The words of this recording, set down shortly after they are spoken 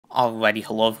Alrighty,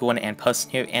 hello everyone, and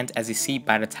Person here, and as you see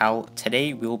by the title,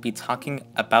 today we will be talking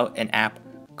about an app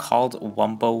called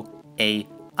Wombo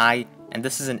AI, and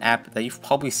this is an app that you've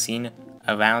probably seen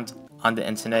around on the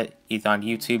internet, either on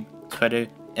YouTube, Twitter,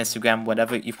 Instagram,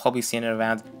 whatever. You've probably seen it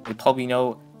around. You probably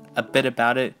know a bit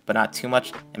about it, but not too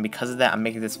much, and because of that, I'm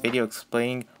making this video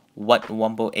explaining what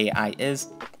Wombo AI is.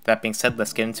 That being said,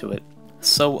 let's get into it.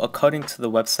 So, according to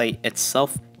the website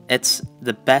itself, it's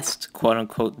the best,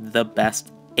 quote-unquote, the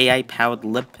best AI-powered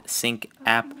lip sync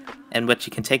app in which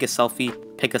you can take a selfie,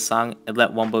 pick a song, and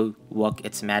let Wombo work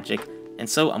its magic. And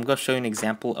so I'm going to show you an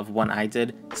example of one I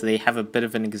did, so they have a bit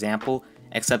of an example,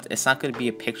 except it's not going to be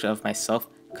a picture of myself,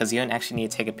 because you don't actually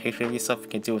need to take a picture of yourself. You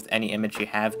can do it with any image you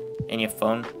have in your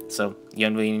phone, so you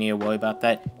don't really need to worry about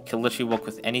that. You can literally work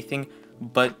with anything,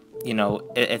 but you know,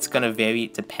 it's going to vary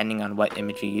depending on what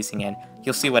image you're using, and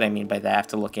you'll see what I mean by that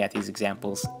after looking at these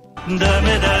examples. We got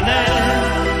a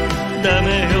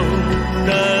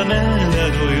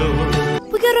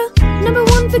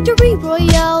 #1 victory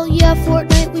royale. Yeah,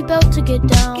 Fortnite, we bout to get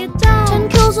down. 10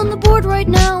 kills on the board right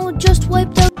now, just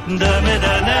wiped out.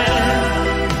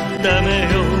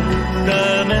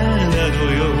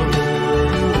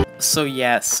 So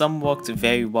yeah, some worked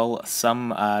very well, some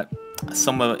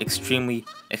were extremely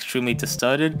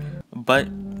distorted, but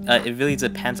it really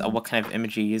depends on what kind of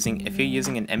image you're using. If you're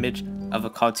using an image of a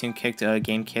cartoon character or a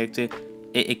game character,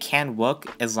 it can work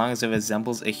as long as it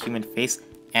resembles a human face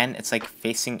and it's like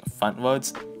facing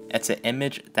frontwards. It's an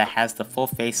image that has the full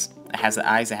face, it has the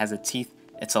eyes, it has the teeth,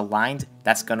 it's aligned,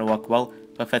 that's gonna work well.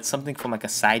 But if it's something from like a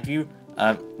side view,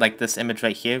 like this image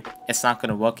right here, it's not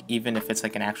gonna work. Even if it's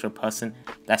like an actual person,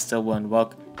 that still wouldn't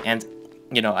work. And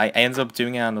you know, I ended up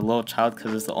doing it on a little child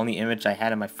because it's the only image I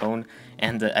had on my phone,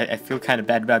 and I feel kind of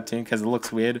bad about doing it because it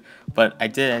looks weird, but I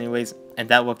did it anyways, and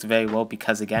that worked very well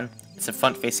because again, it's a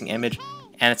front-facing image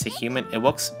and it's a human. It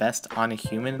works best on a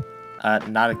human,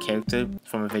 not a character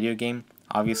from a video game,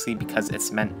 obviously, because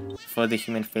it's meant for the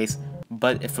human face,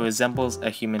 but if it resembles a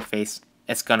human face,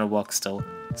 it's gonna work still.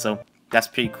 So that's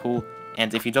pretty cool.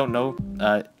 And if you don't know,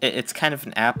 it's kind of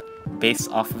an app based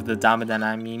off of the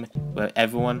Damadana meme where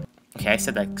everyone, okay, I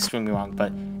said that extremely wrong,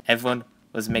 but everyone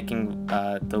was making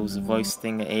those voice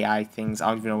thing, AI things, I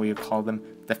don't even know what you call them,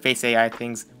 the face AI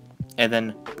things, and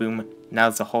then boom, now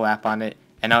there's a whole app on it,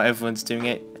 and now everyone's doing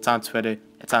it. It's on Twitter,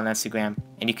 it's on Instagram,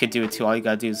 and you could do it too. All you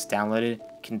gotta do is download it.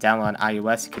 You can download on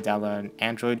iOS, you can download on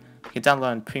Android, you can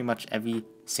download on pretty much every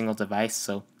single device,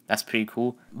 so that's pretty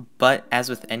cool. But as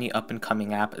with any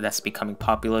up-and-coming app that's becoming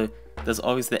popular, there's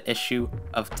always the issue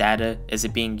of data. Is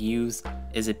it being used?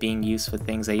 Is it being used for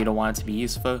things that you don't want it to be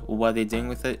used for? What are they doing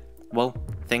with it? Well,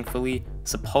 thankfully,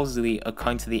 supposedly,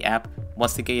 according to the app,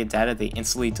 once they get your data, they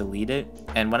instantly delete it.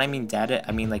 And when I mean data,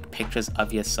 I mean like pictures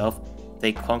of yourself.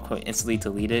 They quote-unquote instantly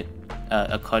delete it,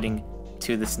 according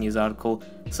to this news article.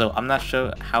 So I'm not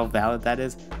sure how valid that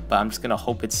is, but I'm just gonna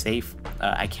hope it's safe.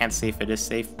 I can't say if it is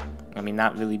safe. I mean,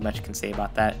 not really much can say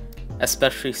about that,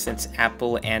 especially since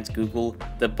Apple and Google,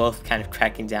 they're both kind of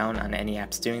cracking down on any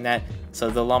apps doing that, so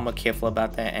they're a lot more careful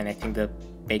about that, and I think the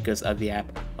makers of the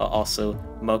app are also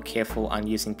more careful on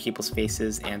using people's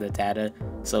faces and the data,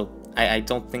 so I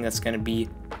don't think that's going to be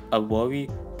a worry,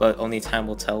 but only time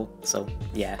will tell, so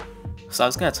yeah. So I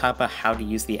was going to talk about how to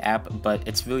use the app, but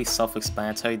it's really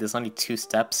self-explanatory. There's only 2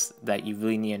 steps that you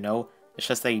really need to know. It's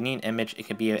just that you need an image. It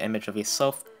could be an image of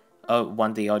yourself, or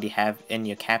one that you already have in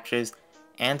your captures,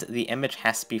 and the image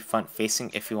has to be front facing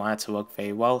if you want it to work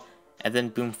very well, and then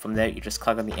boom, from there you just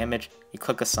click on the image, you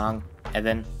click a song, and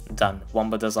then done.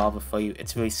 Wombo does all of it for you.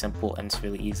 It's really simple and it's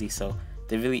really easy, so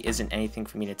there really isn't anything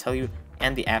for me to tell you,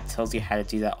 and the app tells you how to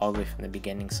do that all the way from the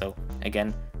beginning, so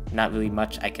again, not really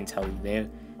much I can tell you there.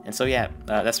 And so yeah,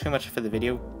 that's pretty much it for the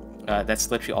video.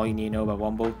 That's literally all you need to know about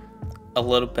Wombo. A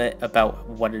little bit about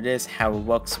what it is, how it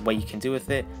works, what you can do with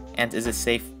it, and is it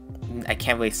safe? I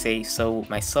can't really say so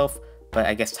myself, but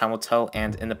I guess time will tell,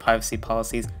 and in the privacy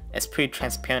policies, it's pretty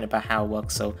transparent about how it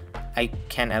works, so I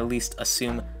can at least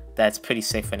assume that it's pretty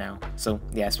safe for now. So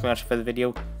yeah, that's pretty much for the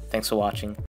video. Thanks for watching.